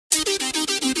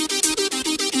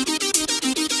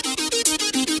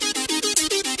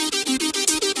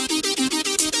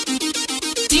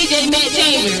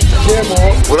camera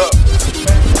on. What up?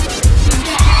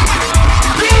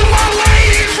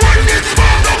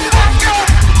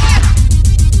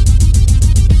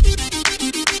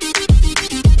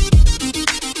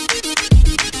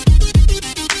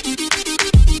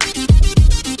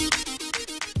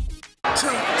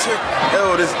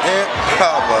 Yo, this Ant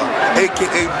Papa,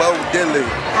 aka Bo Dilly.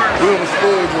 We on the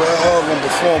stage where I'm gonna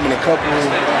perform in a couple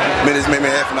minutes, maybe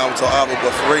half an hour to an hour,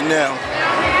 but for right now,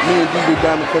 me and DJ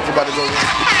Diamond Kuts about to go.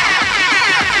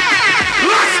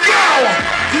 Let's go!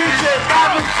 DJ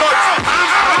Diamond Kuts.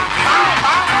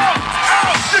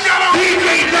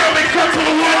 DJ Diamond Kuts with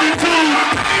a 1 and 2.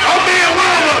 Oh man,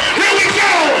 Liva, here we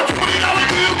go!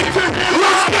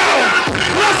 Let's go!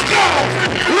 Let's go!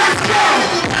 Let's go!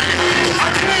 I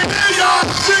can't hear y'all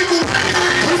single.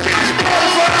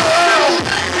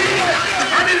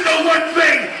 I need to know one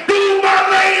thing. Do my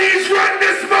ladies run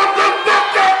this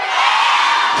motherfucker?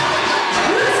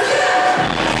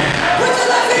 Put your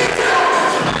left hand down.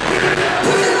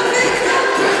 Put your left hand down.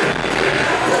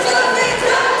 Put your left hand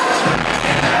down.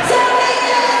 Tell me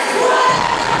yes, what?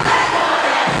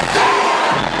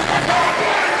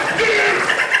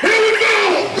 Here we go.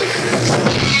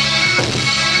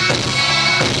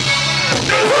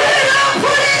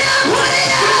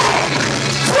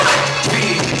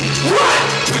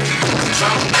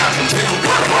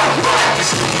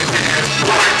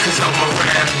 Cause I'm a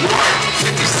rap,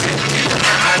 50 Cent,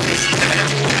 I understand.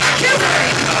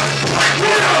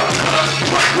 What up?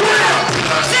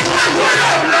 What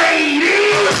up,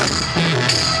 ladies?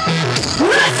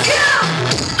 Let's go!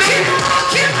 Keep on,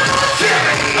 keep on,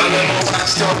 I let my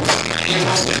watch talk, you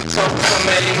know that talk, I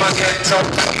made my get talk.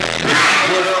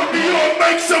 What up? You don't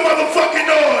make some motherfucking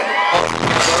noise!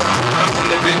 I'm from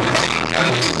the big thing, I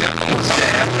need that on the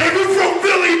staff. If you from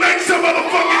Philly, make some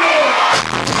motherfucking noise!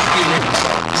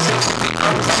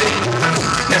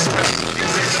 That's right.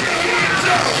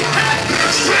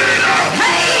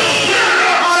 Hey!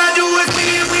 All I do is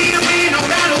win, no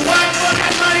matter what. For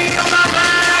that money on my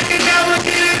mind, I can never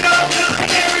get it up.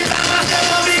 Every time I step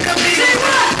on me,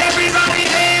 everybody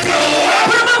hands go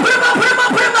up. Put 'em up, put 'em up, put 'em up,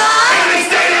 put 'em up. And they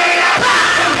say yeah,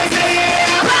 and they say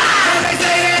yeah, and they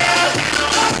say yeah.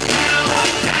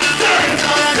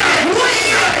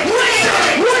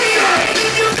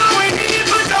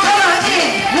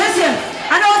 Listen,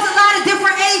 I know it's a lot of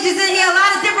different ages in here, a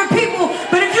lot of different people,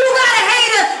 but if you got a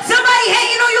hater, somebody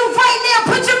hating on you right now,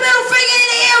 put your middle finger in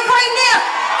the air right now.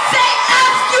 Say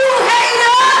F you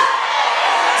hater!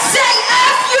 Say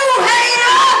F you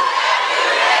hater!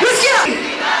 Let's get up!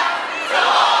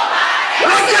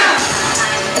 Let's go!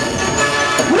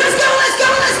 Let's go, let's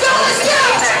go, let's go, let's go!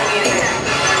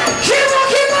 Keep on,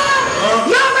 keep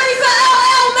on! Y'all ready for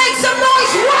LL? Make some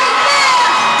noise right now!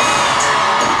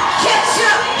 Catch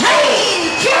up! Hey!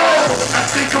 I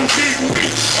think I'm getting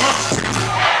weak,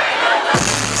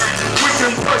 We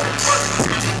can work.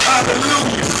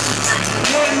 Hallelujah.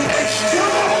 One nation.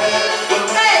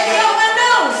 Hey, yo, I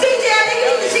know. CJ, I think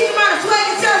you need to see him out of swag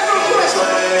and surf real quick.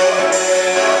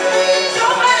 Show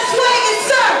him how to swag and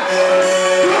surf.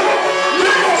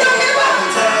 Let's go, get up.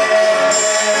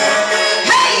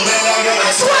 Hey,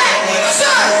 swag,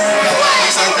 surf, swag,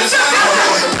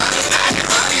 surf.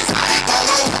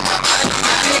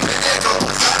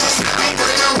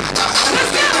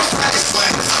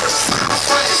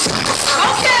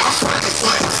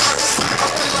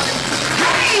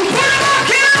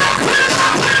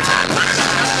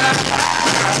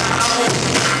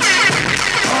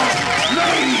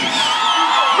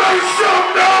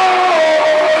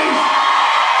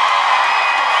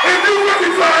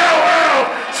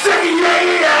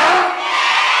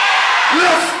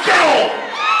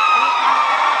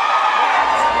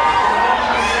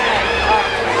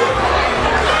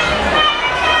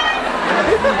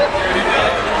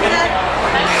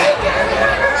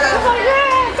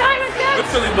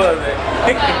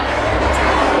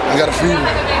 I got a fever.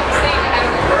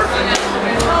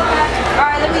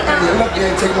 Alright, let me Look,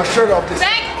 yeah, take my shirt off this.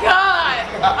 Thank God!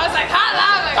 I was like, hot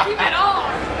lava, keep it on.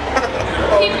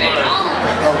 Keep it on.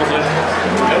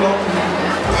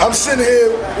 I'm sitting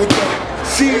here with the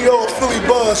CEO of Philly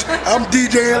Buzz. I'm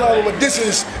DJing out, but this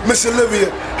is Miss Olivia.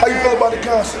 How you feel about the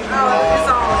concert?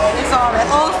 Oh, it's all that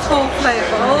old school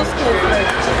flavor, old school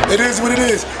flavor. It is what it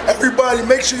is. Everybody,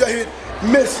 make sure y'all hit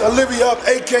Miss Olivia up,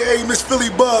 aka Miss Philly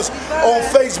Buzz, on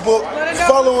Facebook.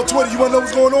 Follow on Twitter. You wanna know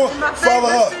what's going on? Follow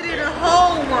her. City in the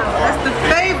whole world. That's the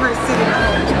favorite city in the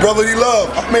whole world. Brotherly love.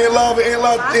 I'm in Liva,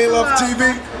 in Live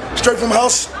TV. Straight from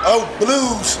House of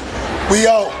Blues. We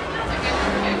out.